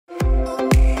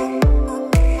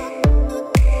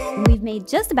we've made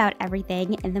just about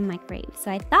everything in the microwave,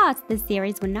 so I thought this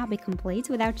series would not be complete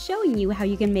without showing you how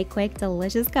you can make quick,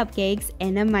 delicious cupcakes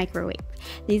in a microwave.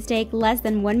 These take less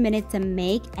than 1 minute to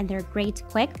make, and they're great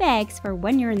quick fix for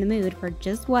when you're in the mood for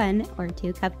just 1 or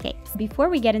 2 cupcakes. Before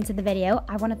we get into the video,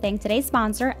 I want to thank today's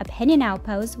sponsor, Opinion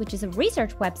Outpost, which is a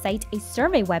research website, a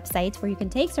survey website where you can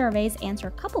take surveys, answer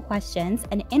a couple questions,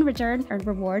 and in return earn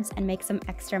rewards and make some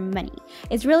extra money.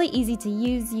 It's really easy to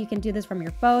use. You can do this from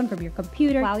your phone, from your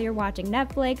computer, while you're watching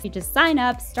Netflix. You just sign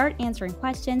up, start answering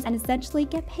questions, and essentially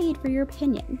get paid for your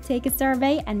opinion. Take a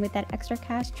survey, and with that extra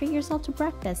cash, treat yourself to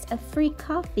breakfast, a free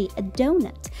coffee, a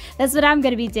donut. That's what I'm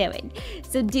going to be doing.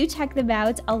 So do check them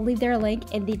out. I'll leave their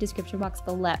link in the description box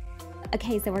below.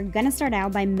 Okay, so we're gonna start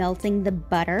out by melting the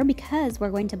butter because we're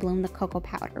going to bloom the cocoa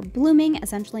powder. Blooming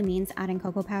essentially means adding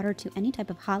cocoa powder to any type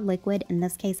of hot liquid, in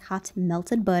this case hot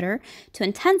melted butter, to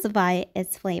intensify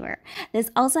its flavor. This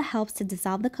also helps to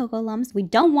dissolve the cocoa lumps. We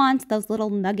don't want those little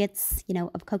nuggets,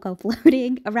 of cocoa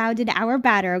floating around in our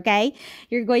batter, okay?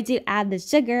 You're going to add the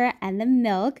sugar and the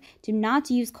milk. Do not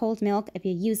use cold milk. If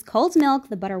you use cold milk,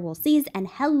 the butter will seize and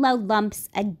hello lumps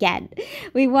again.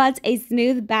 We want a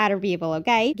smooth batter, people,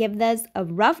 okay? Give this a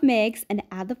rough mix and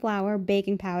add the flour,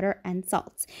 baking powder, and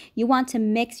salt. You want to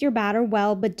mix your batter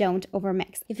well, but don't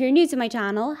overmix. If you're new to my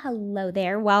channel, hello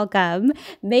there, welcome.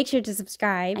 Make sure to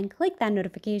subscribe and click that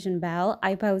notification bell.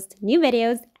 I post new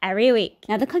videos every week.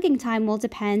 Now, the cooking time will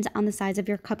depend on the size of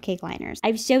your cupcake liners.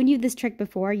 I've shown you this trick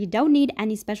before. You don't need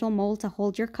any special mold to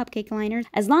hold your cupcake liners.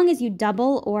 As long as you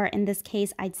double, or in this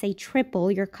case, I'd say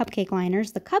triple your cupcake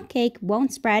liners, the cupcake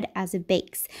won't spread as it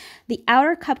bakes. The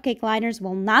outer cupcake liners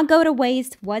will not go to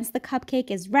waste. Once the cupcake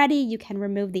is ready, you can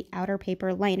remove the outer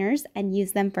paper liners and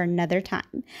use them for another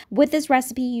time. With this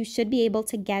recipe, you should be able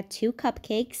to get 2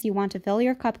 cupcakes. You want to fill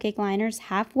your cupcake liners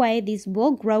halfway. These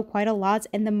will grow quite a lot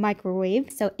in the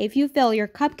microwave, so if you fill your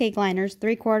cupcake liners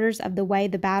 3/4 of the way,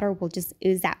 the batter will just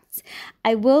ooze out.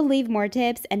 I will leave more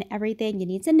tips and everything you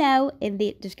need to know in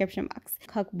the description box.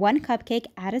 Cook 1 cupcake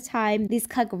at a time. These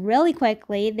cook really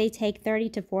quickly. They take 30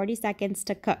 to 40 seconds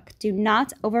to cook. Do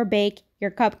not overbake your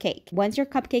cupcake. Once your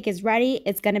cupcake is ready,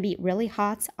 it's going to be really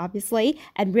hot, obviously,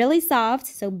 and really soft,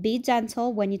 so be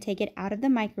gentle when you take it out of the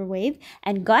microwave,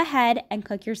 and go ahead and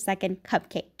cook your second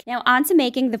cupcake. Now, on to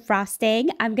making the frosting.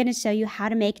 I'm going to show you how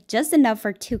to make just enough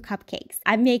for 2 cupcakes.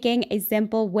 I'm making a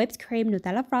simple whipped cream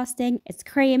Nutella frosting. It's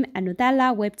cream and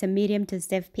Nutella whipped to medium to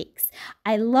stiff peaks.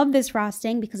 I love this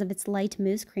frosting because of its light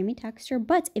mousse creamy texture,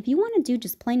 but if you want to do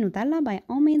just plain Nutella, by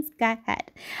all means, go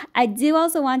ahead. I do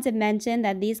also want to mention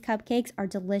that these cupcakes are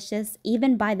delicious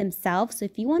even by themselves, so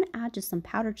if you want to add just some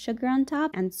powdered sugar on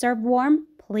top and serve warm,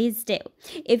 please do.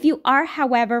 If you are,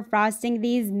 however, frosting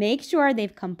these, make sure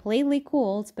they've completely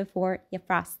cooled before you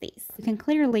frost these. You can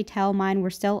clearly tell mine were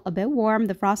still a bit warm.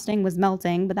 The frosting was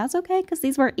melting, but that's okay because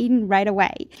these were eaten right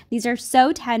away. These are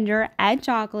so tender and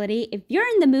chocolatey. If you're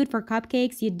in the mood for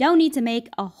cupcakes, you don't need to make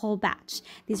a whole batch.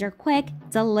 These are quick,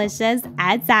 delicious,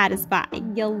 and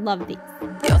satisfying. You'll love these.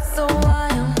 You're so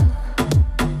wild.